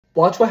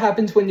Watch what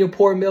happens when you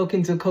pour milk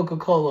into Coca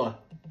Cola.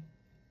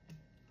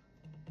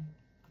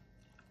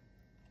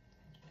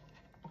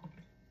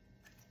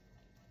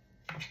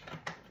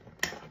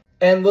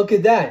 And look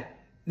at that.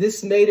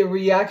 This made a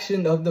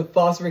reaction of the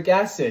phosphoric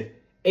acid,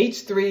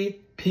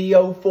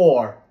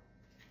 H3PO4.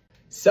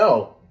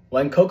 So,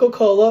 when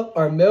Coca-Cola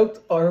or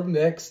milk are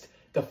mixed,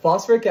 the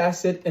phosphoric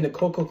acid in the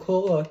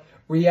Coca-Cola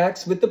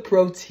reacts with the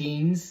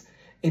proteins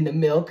in the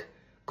milk,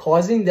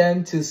 causing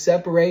them to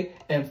separate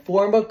and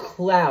form a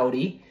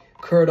cloudy,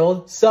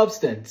 curdled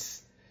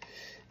substance.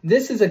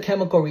 This is a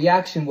chemical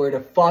reaction where the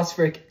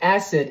phosphoric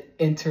acid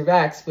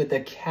interacts with the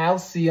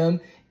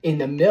calcium in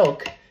the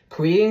milk,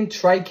 creating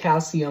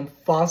tricalcium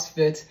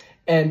phosphate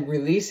and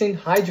releasing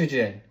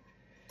hydrogen.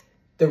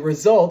 The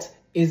result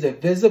is a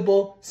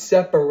visible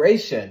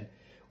separation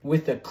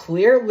with a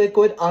clear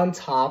liquid on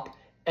top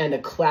and a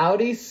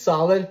cloudy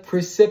solid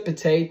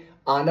precipitate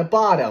on the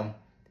bottom.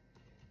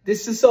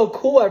 This is so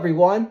cool,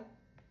 everyone.